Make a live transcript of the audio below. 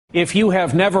If you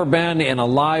have never been in a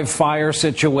live fire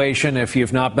situation, if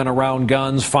you've not been around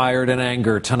guns fired in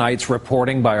anger, tonight's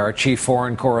reporting by our chief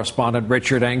foreign correspondent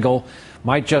Richard Engel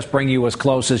might just bring you as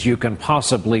close as you can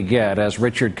possibly get as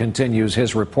Richard continues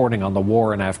his reporting on the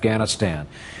war in Afghanistan.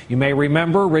 You may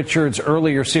remember Richard's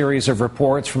earlier series of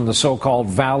reports from the so-called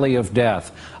Valley of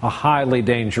Death, a highly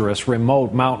dangerous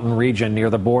remote mountain region near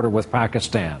the border with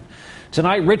Pakistan.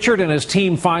 Tonight, Richard and his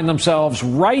team find themselves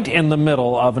right in the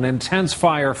middle of an intense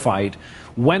firefight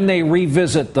when they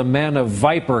revisit the men of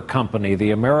Viper Company,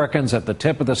 the Americans at the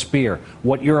tip of the spear.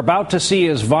 What you're about to see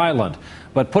is violent,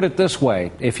 but put it this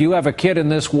way, if you have a kid in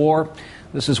this war,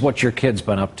 this is what your kid's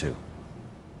been up to.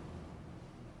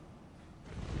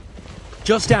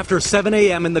 Just after 7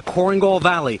 a.m. in the Korengal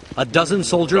Valley, a dozen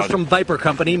soldiers from Viper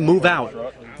Company move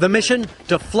out. The mission?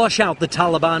 To flush out the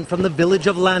Taliban from the village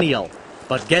of Laniel.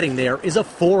 But getting there is a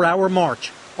 4-hour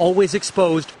march, always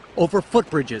exposed, over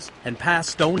footbridges and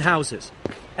past stone houses.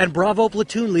 And Bravo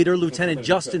platoon leader Lieutenant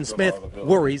Justin Smith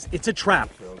worries it's a trap,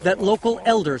 that local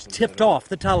elders tipped off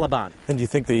the Taliban. And do you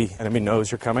think the enemy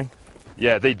knows you're coming?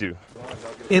 Yeah, they do.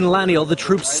 In Laniel, the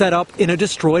troops set up in a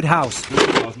destroyed house,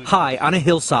 high on a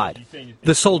hillside.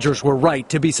 The soldiers were right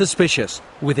to be suspicious.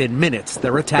 Within minutes,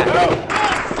 they're attacked.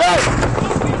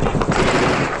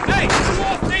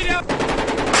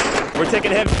 We're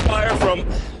taking heavy fire from...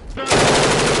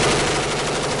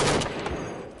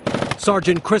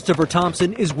 Sergeant Christopher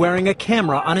Thompson is wearing a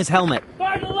camera on his helmet.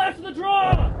 Fire to the left of the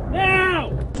draw!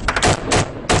 Now!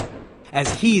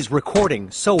 As he's recording,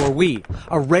 so are we.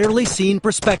 A rarely seen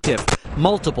perspective.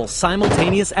 Multiple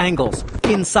simultaneous angles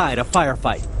inside a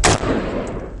firefight.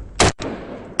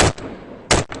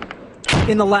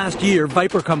 In the last year,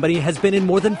 Viper Company has been in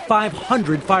more than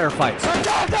 500 firefights.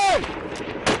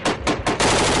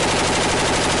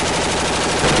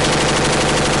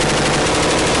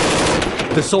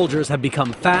 The soldiers have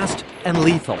become fast and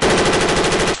lethal.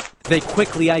 They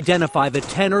quickly identify the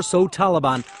 10 or so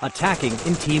Taliban attacking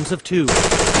in teams of 2.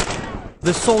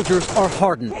 The soldiers are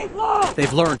hardened.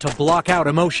 They've learned to block out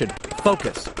emotion,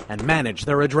 focus, and manage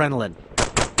their adrenaline.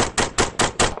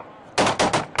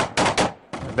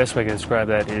 The best way to describe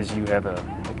that is you have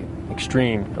an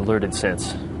extreme alerted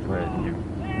sense where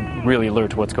you're really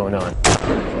alert to what's going on.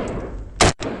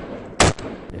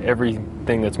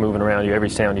 Everything that's moving around you, every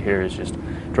sound you hear is just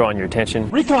drawing your attention.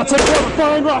 Recon, take cover,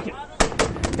 firing rocket!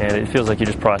 And it feels like you're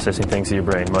just processing things in your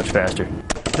brain much faster.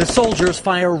 The soldiers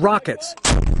fire rockets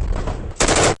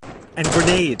and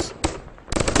grenades.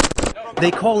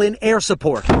 They call in air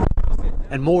support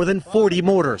and more than 40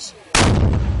 mortars.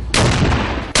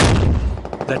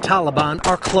 The Taliban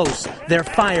are close, their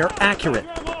fire accurate.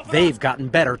 They've gotten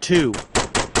better too.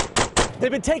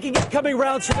 They've been taking incoming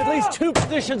rounds from at least 2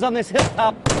 positions on this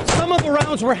hilltop. Some of the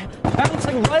rounds were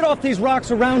bouncing right off these rocks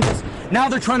around us. Now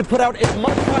they're trying to put out as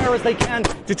much fire as they can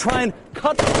to try and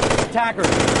cut the attackers.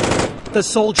 The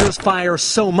soldiers fire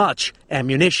so much,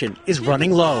 ammunition is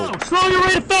running low. Slow your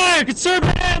rate of fire! Conserve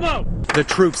your ammo! The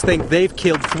troops think they've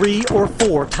killed 3 or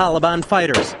 4 Taliban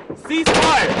fighters. Cease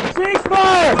fire! Cease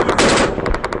fire!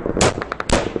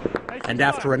 And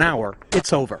after an hour,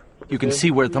 it's over. You can see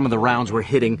where some of the rounds were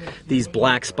hitting. These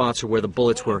black spots are where the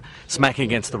bullets were smacking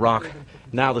against the rock.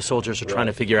 Now the soldiers are trying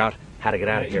to figure out how to get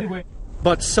out of here.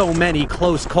 But so many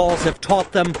close calls have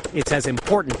taught them it's as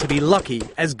important to be lucky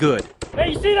as good.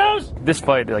 Hey, you see those? This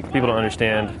fight, people don't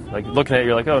understand. Looking at it,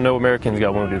 you're like, oh, no Americans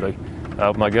got wounded.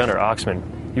 My gunner, Oxman,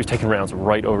 he was taking rounds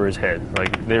right over his head.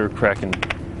 They were cracking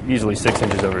easily 6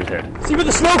 inches over his head. See where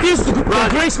the smoke is? The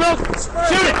gray smoke?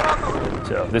 Shoot it!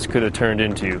 So this could have turned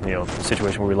into, a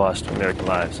situation where we lost American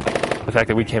lives. The fact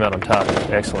that we came out on top is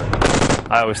excellent.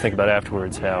 I always think about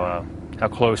afterwards how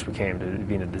close we came to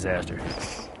being a disaster.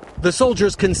 The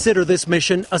soldiers consider this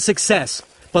mission a success,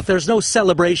 but there's no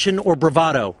celebration or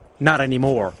bravado. Not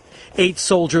anymore. 8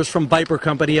 soldiers from Viper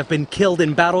Company have been killed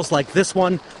in battles like this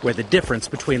one, where the difference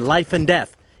between life and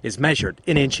death is measured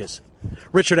in inches.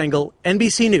 Richard Engel,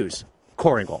 NBC News,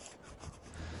 Korengal.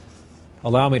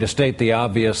 Allow me to state the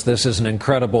obvious. This is an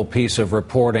incredible piece of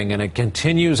reporting, and it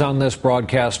continues on this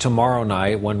broadcast tomorrow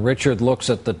night when Richard looks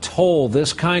at the toll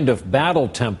this kind of battle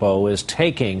tempo is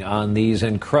taking on these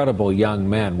incredible young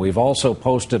men. We've also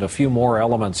posted a few more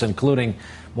elements, including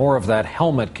more of that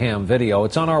helmet cam video.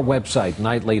 It's on our website,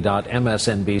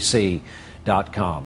 nightly.msnbc.com.